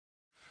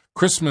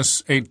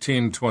Christmas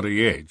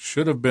 1828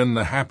 should have been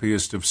the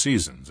happiest of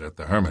seasons at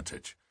the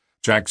Hermitage,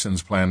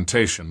 Jackson's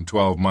plantation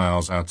 12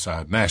 miles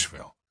outside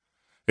Nashville.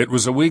 It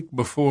was a week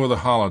before the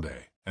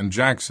holiday, and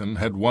Jackson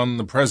had won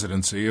the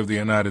presidency of the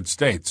United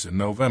States in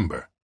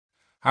November.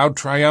 How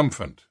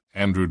triumphant,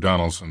 Andrew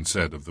Donaldson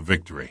said of the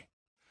victory.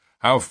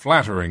 How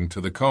flattering to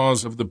the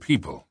cause of the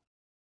people.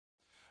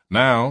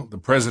 Now the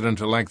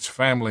president-elect's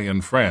family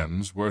and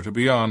friends were to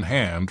be on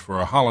hand for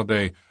a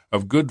holiday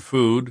of good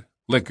food,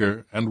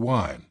 liquor, and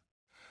wine.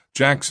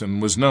 Jackson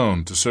was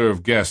known to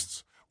serve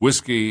guests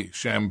whiskey,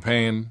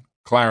 champagne,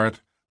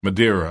 claret,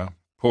 Madeira,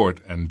 port,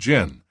 and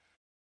gin,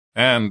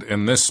 and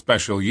in this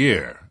special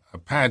year, a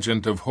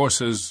pageant of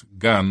horses,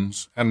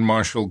 guns, and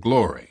martial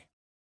glory.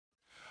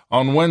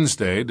 On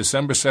Wednesday,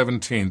 December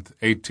 17,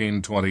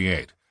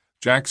 1828,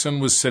 Jackson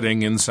was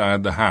sitting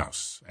inside the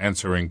house,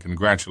 answering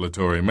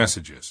congratulatory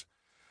messages.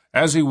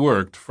 As he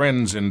worked,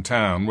 friends in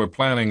town were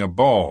planning a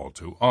ball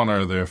to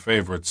honor their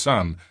favorite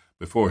son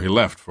before he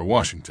left for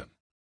Washington.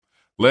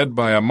 Led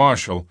by a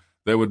marshal,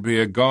 there would be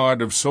a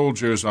guard of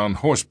soldiers on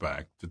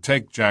horseback to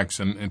take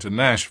Jackson into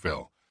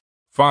Nashville,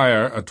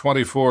 fire a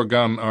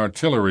 24-gun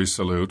artillery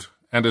salute,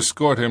 and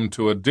escort him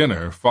to a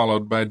dinner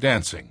followed by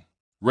dancing.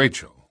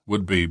 Rachel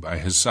would be by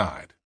his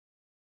side.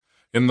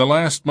 In the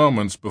last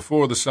moments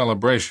before the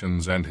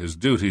celebrations and his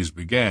duties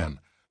began,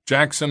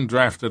 Jackson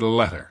drafted a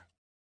letter.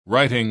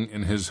 Writing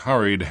in his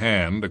hurried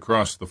hand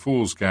across the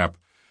foolscap,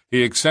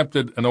 he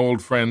accepted an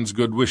old friend's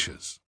good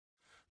wishes.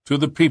 To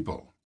the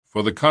people,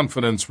 for the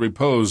confidence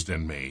reposed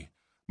in me,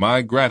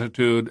 my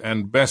gratitude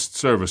and best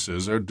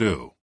services are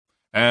due,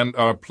 and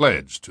are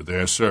pledged to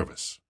their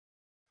service.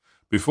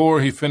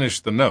 Before he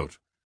finished the note,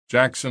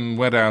 Jackson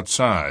went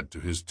outside to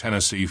his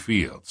Tennessee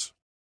fields.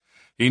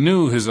 He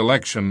knew his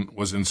election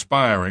was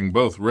inspiring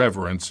both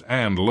reverence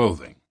and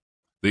loathing.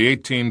 The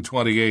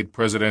 1828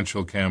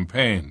 presidential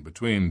campaign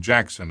between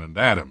Jackson and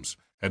Adams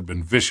had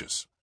been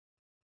vicious.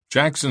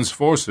 Jackson's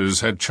forces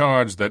had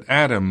charged that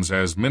Adams,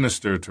 as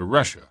minister to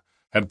Russia,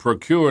 had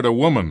procured a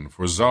woman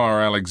for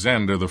Tsar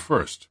Alexander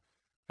I.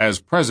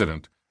 As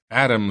president,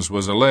 Adams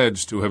was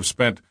alleged to have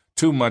spent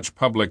too much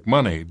public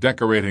money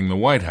decorating the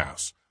White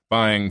House,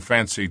 buying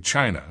fancy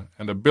china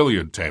and a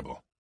billiard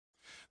table.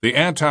 The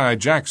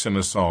anti-Jackson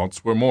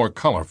assaults were more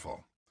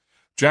colorful.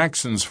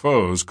 Jackson's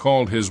foes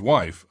called his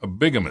wife a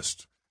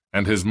bigamist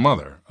and his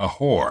mother a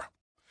whore,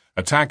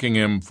 attacking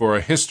him for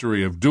a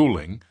history of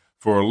dueling,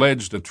 for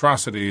alleged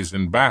atrocities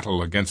in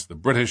battle against the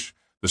British,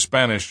 the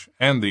Spanish,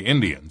 and the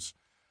Indians,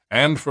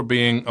 and for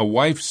being a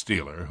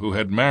wife-stealer who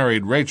had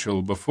married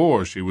Rachel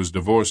before she was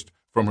divorced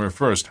from her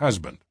first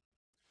husband.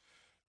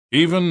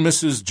 Even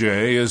Mrs.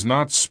 J. is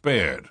not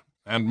spared,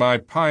 and my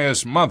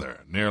pious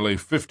mother, nearly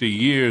 50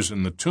 years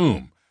in the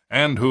tomb,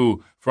 and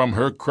who, from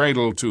her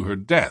cradle to her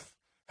death,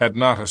 had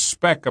not a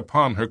speck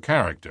upon her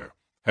character,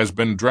 has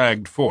been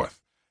dragged forth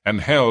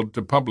and held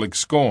to public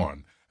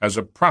scorn as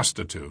a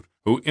prostitute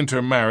who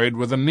intermarried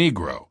with a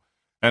Negro,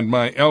 and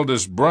my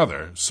eldest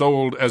brother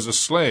sold as a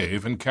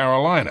slave in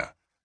Carolina,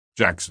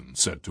 Jackson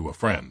said to a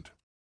friend.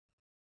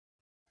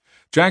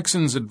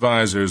 Jackson's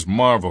advisers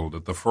marveled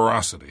at the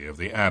ferocity of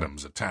the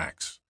Adams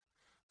attacks.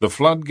 The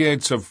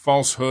floodgates of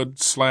falsehood,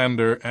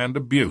 slander, and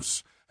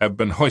abuse have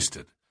been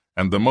hoisted,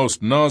 and the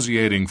most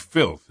nauseating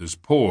filth is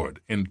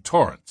poured in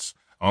torrents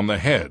on the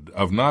head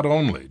of not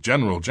only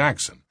General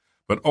Jackson,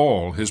 but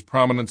all his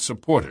prominent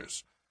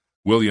supporters,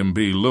 William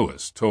B.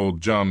 Lewis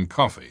told John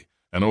Coffey,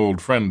 an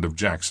old friend of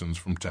Jackson's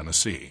from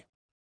Tennessee.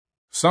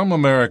 Some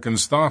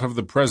Americans thought of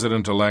the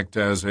president-elect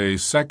as a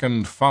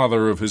second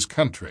father of his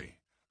country.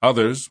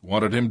 Others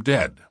wanted him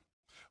dead.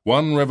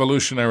 One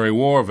Revolutionary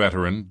War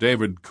veteran,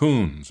 David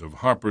Coons of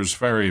Harper's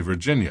Ferry,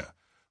 Virginia,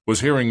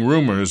 was hearing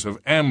rumors of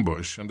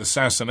ambush and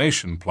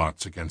assassination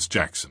plots against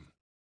Jackson.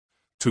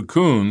 To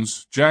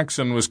Coons,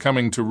 Jackson was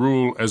coming to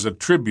rule as a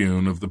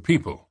tribune of the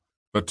people,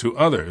 but to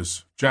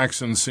others,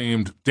 Jackson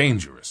seemed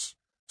dangerous,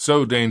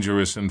 so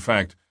dangerous, in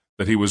fact,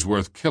 that he was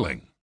worth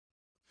killing.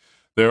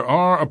 There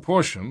are a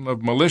portion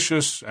of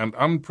malicious and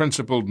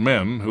unprincipled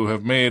men who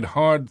have made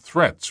hard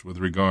threats with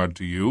regard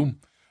to you,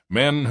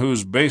 men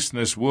whose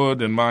baseness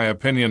would, in my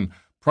opinion,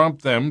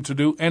 prompt them to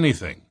do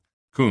anything,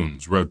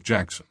 Coons wrote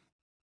Jackson.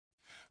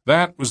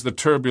 That was the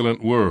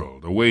turbulent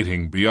world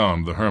awaiting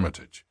beyond the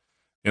Hermitage.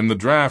 In the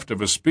draft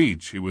of a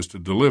speech he was to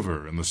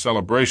deliver in the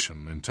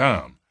celebration in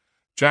town,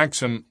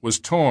 Jackson was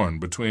torn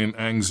between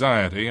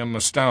anxiety and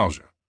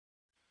nostalgia.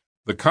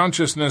 The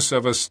consciousness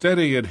of a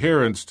steady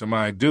adherence to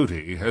my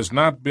duty has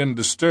not been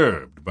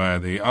disturbed by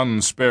the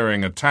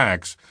unsparing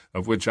attacks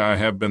of which I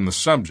have been the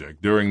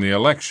subject during the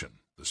election,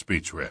 the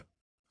speech read.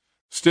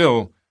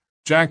 Still,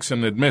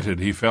 Jackson admitted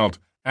he felt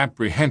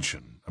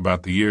apprehension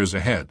about the years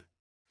ahead.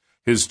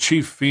 His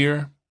chief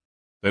fear?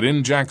 That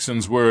in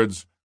Jackson's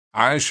words,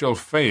 I shall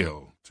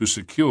fail to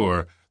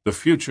secure the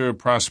future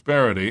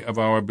prosperity of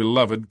our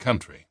beloved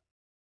country.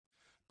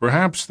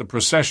 Perhaps the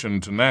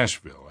procession to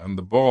Nashville and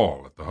the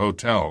ball at the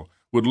hotel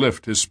would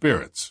lift his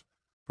spirits.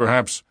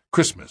 Perhaps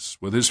Christmas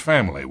with his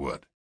family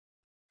would.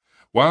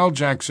 While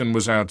Jackson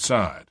was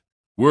outside,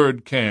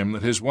 Word came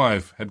that his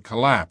wife had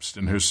collapsed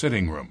in her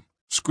sitting room,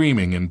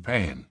 screaming in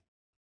pain.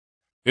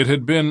 It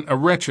had been a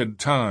wretched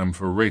time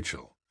for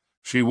Rachel.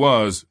 She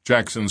was,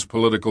 Jackson's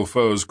political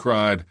foes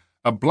cried,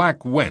 a black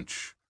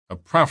wench, a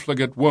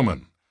profligate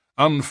woman,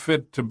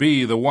 unfit to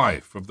be the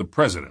wife of the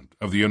President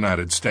of the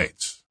United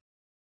States.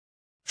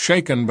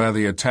 Shaken by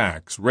the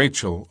attacks,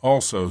 Rachel,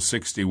 also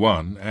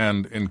 61,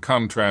 and, in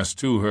contrast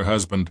to her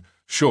husband,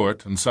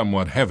 short and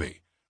somewhat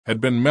heavy, had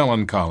been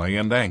melancholy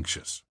and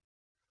anxious.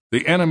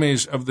 The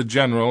enemies of the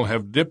general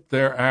have dipped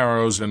their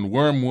arrows in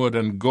wormwood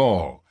and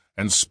gall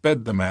and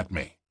sped them at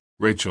me,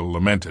 Rachel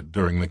lamented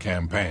during the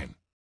campaign.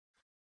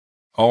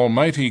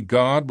 Almighty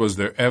God, was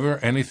there ever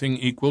anything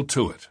equal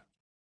to it?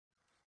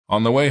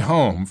 On the way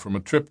home from a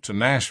trip to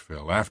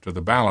Nashville after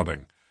the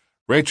balloting,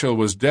 Rachel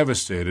was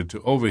devastated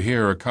to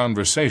overhear a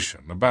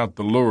conversation about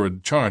the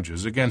lurid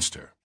charges against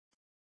her.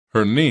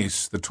 Her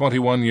niece, the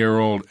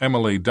 21-year-old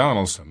Emily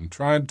Donaldson,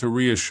 tried to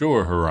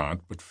reassure her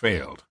aunt but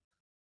failed.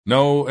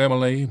 "No,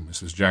 Emily,"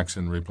 Mrs.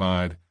 Jackson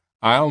replied,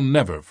 "I'll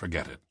never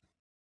forget it."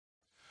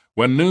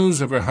 When news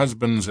of her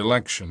husband's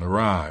election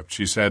arrived,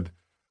 she said,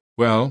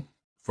 "Well,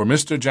 for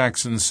Mr.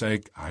 Jackson's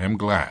sake, I am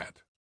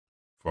glad.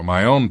 For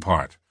my own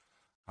part,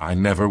 I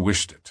never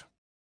wished it."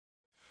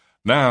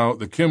 Now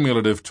the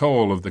cumulative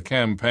toll of the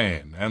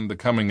campaign and the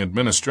coming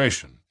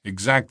administration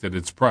exacted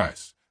its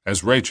price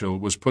as Rachel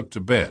was put to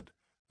bed,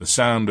 the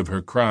sound of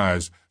her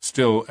cries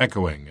still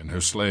echoing in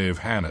her slave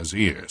Hannah's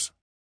ears.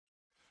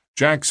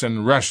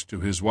 Jackson rushed to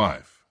his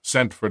wife,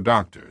 sent for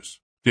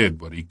doctors,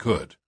 did what he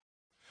could.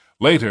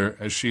 Later,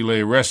 as she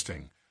lay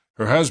resting,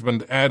 her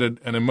husband added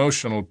an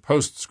emotional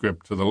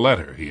postscript to the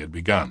letter he had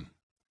begun.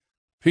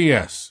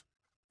 P.S.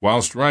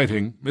 Whilst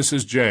writing,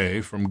 Mrs.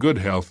 J., from good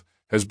health,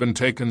 has been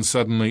taken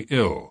suddenly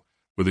ill,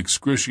 with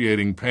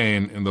excruciating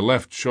pain in the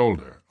left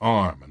shoulder,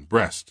 arm, and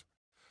breast.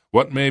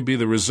 What may be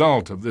the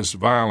result of this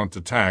violent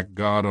attack,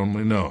 God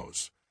only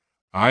knows.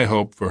 I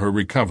hope for her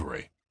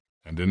recovery,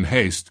 and in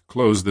haste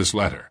close this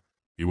letter.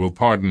 You will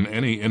pardon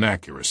any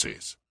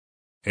inaccuracies.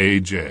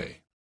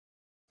 A.J.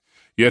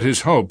 Yet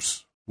his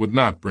hopes would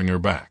not bring her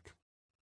back.